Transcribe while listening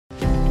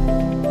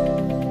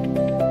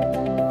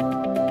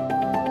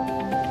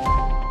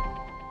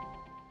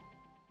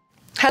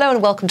Hello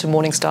and welcome to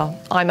Morningstar.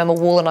 I'm Emma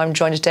Wall and I'm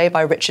joined today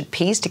by Richard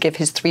Pease to give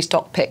his 3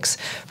 stock picks.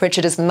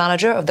 Richard is the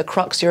manager of the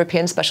CRUX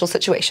European Special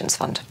Situations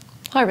Fund.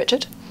 Hi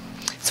Richard.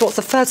 So what's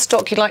the first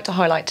stock you'd like to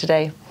highlight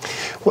today?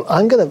 Well,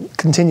 I'm going to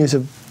continue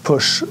to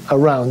push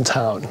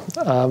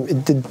Aroundtown.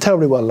 It did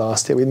terribly well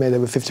last year. We made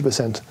over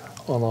 50%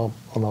 on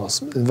our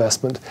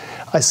investment.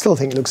 I still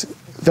think it looks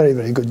very,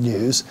 very good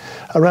news.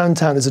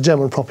 Aroundtown is a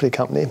German property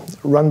company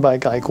run by a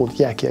guy called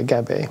Yaki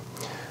Agabe.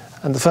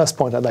 And the first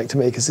point I'd like to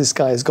make is this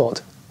guy has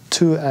got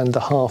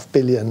 2.5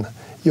 billion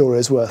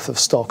euros worth of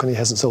stock and he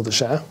hasn't sold a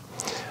share.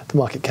 The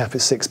market cap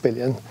is 6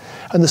 billion.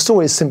 And the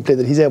story is simply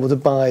that he's able to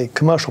buy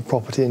commercial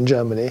property in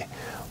Germany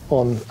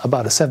on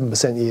about a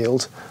 7%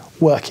 yield,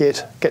 work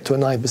it, get to a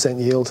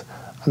 9% yield,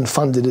 and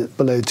funded it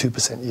below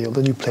 2% yield,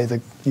 and you play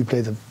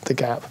the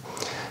gap.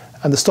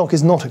 And the stock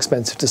is not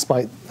expensive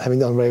despite having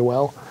done very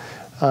well.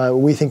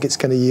 We think it's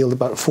going to yield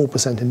about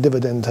 4% in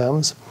dividend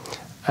terms,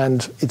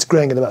 and it's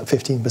growing at about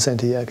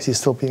 15% a year because he's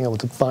still being able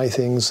to buy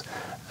things,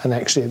 and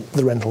actually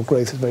the rental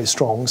growth is very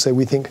strong. So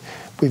we think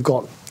we've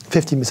got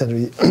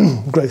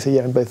 15% growth a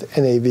year in both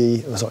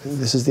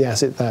this is the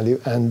asset value,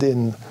 and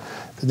in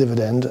the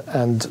dividend,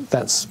 and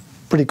that's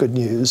pretty good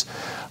news,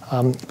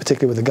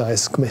 particularly with the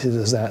guys committed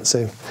as that.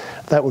 So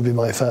that would be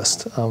my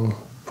first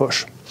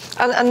push.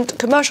 And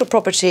commercial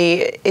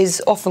property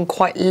is often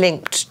quite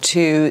linked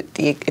to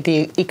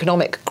the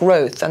economic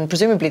growth, and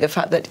presumably the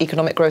fact that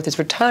economic growth is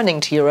returning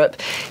to Europe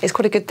is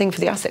quite a good thing for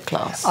the asset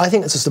class. I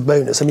think it's just a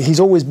bonus. I mean, he's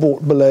always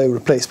bought below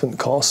replacement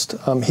cost.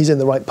 He's in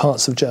the right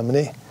parts of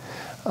Germany.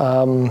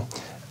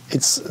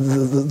 It's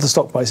the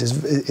stock price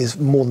is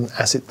more than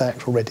asset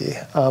backed already,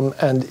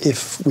 and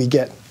if we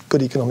get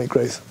good economic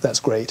growth, that's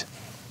great,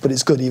 but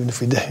it's good even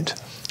if we don't.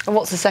 And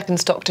what's the second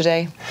stock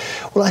today?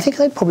 Well, I think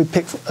I'd probably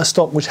pick a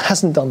stock which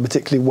hasn't done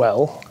particularly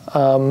well.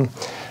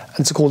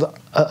 It's called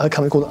a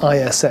company called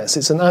ISS.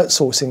 It's an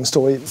outsourcing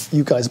story.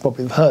 You guys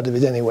probably have heard of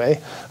it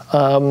anyway.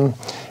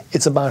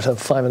 It's about a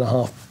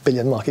 5.5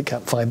 billion market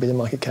cap, 5 billion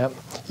market cap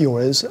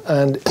euros,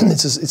 and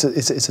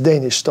it's a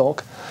Danish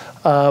stock.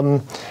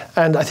 And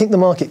I think the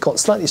market got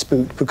slightly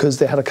spooked because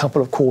they had a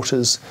couple of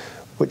quarters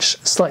which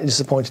slightly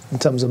disappointed in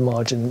terms of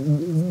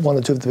margin. 1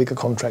 or 2 of the bigger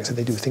contracts, and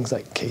they do things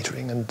like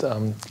catering and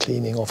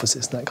cleaning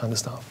offices and that kind of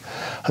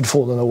stuff, had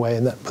fallen away,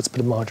 and that puts a bit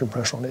of margin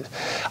pressure on it.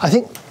 I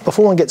think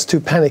before one gets too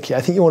panicky,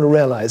 I think you want to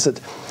realise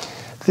that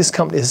this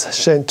company has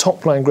shown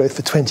top-line growth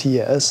for 20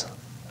 years,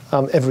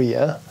 every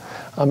year.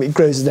 It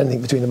grows at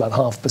anything between about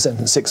 0.5%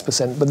 and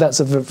 6%, but that's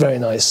a very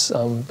nice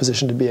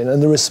position to be in,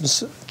 and there is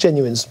some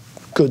genuine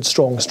good,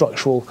 strong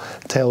structural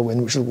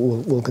tailwind, which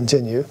will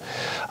continue.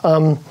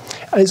 And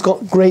it's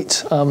got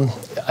great,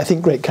 I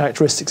think, great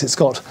characteristics. It's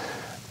got,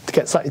 to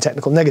get slightly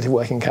technical, negative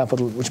working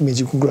capital, which means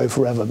you can grow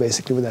forever,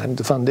 basically, without having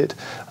to fund it.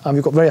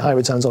 You've got very high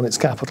returns on its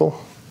capital.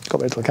 It's got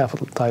very little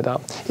capital tied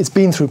up. It's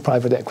been through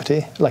private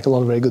equity, like a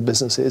lot of very good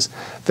businesses.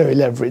 Very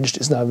leveraged.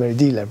 It's now very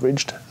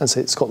deleveraged, and so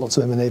it's got lots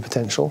of M&A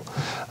potential.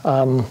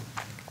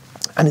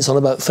 And it's on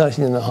about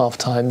 13.5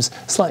 times,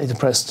 slightly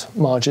depressed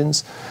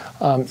margins,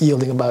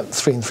 yielding about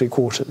 3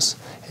 3/4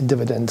 in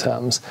dividend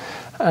terms.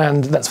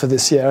 And that's for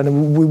this year.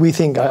 And we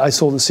think, I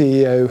saw the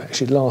CEO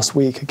actually last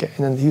week again,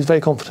 and he was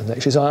very confident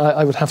actually. So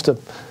I'd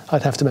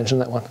have to mention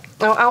that one.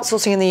 Now,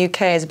 outsourcing in the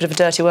UK is a bit of a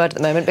dirty word at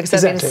the moment because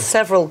there have been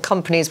several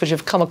companies which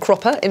have come a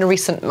cropper in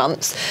recent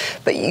months.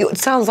 But it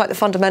sounds like the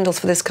fundamentals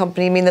for this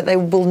company mean that they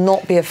will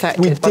not be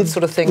affected by the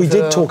sort of things. We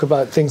did talk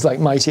about things like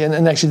Mighty,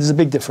 and actually there's a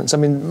big difference. I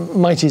mean,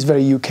 Mighty is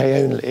very UK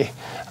only,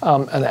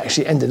 and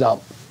actually ended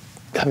up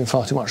having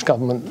far too much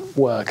government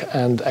work,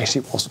 and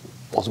actually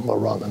wasn't well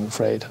run, I'm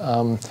afraid.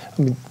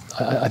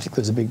 I think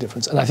there's a big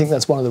difference, and I think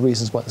that's one of the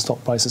reasons why the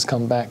stock price has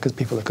come back, because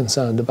people are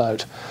concerned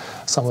about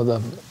some of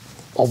the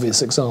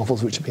obvious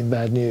examples which have been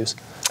bad news.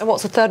 And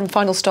what's the third and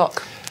final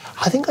stock?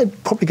 I think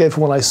I'd probably go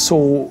for one I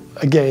saw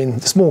again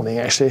this morning,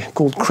 actually,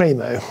 called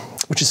Cramo,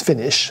 which is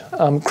Finnish.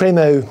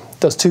 Cramo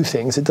does 2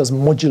 things. It does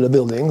modular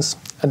buildings,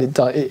 and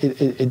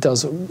it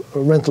does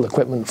rental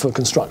equipment for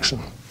construction.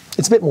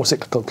 It's a bit more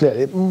cyclical,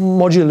 clearly.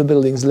 Modular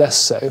buildings, less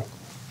so.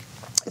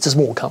 It's a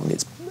small company.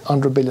 It's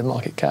under a billion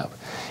market cap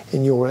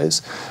in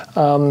euros.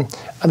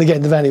 And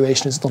again, the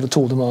valuation is not at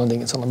all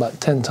demanding. It's on about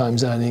 10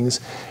 times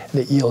earnings,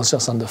 and it yields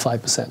just under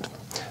 5%.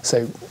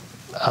 So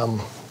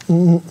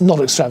not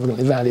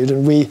extravagantly valued.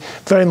 And we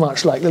very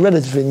much like the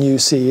relatively new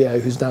CEO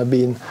who's now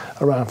been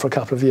around for a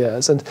couple of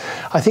years. And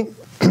I think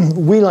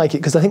we like it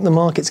because I think the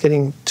market's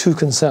getting too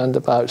concerned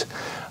about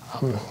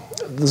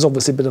there's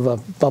obviously a bit of a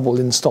bubble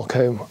in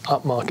Stockholm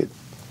upmarket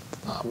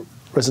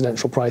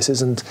residential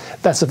prices, and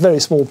that's a very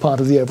small part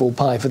of the overall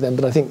pie for them,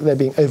 but I think they're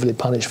being overly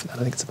punished for that.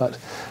 I think it's about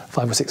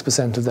 5 or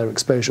 6% of their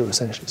exposure,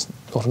 essentially. It's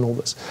not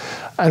enormous.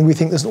 And we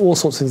think there's all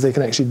sorts of things they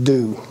can actually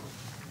do.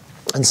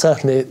 And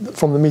certainly,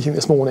 from the meeting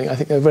this morning, I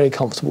think they're very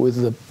comfortable with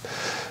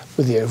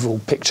the overall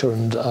picture,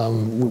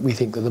 and we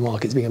think that the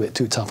market's being a bit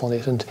too tough on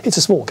it. And it's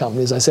a small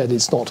company, as I said,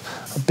 it's not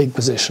a big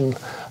position,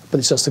 but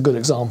it's just a good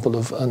example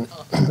of an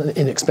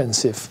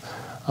inexpensive,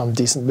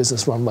 decent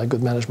business run by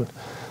good management.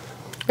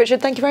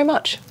 Richard, thank you very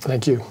much.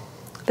 Thank you.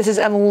 This is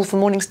Emma Wall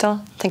from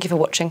Morningstar. Thank you for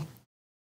watching.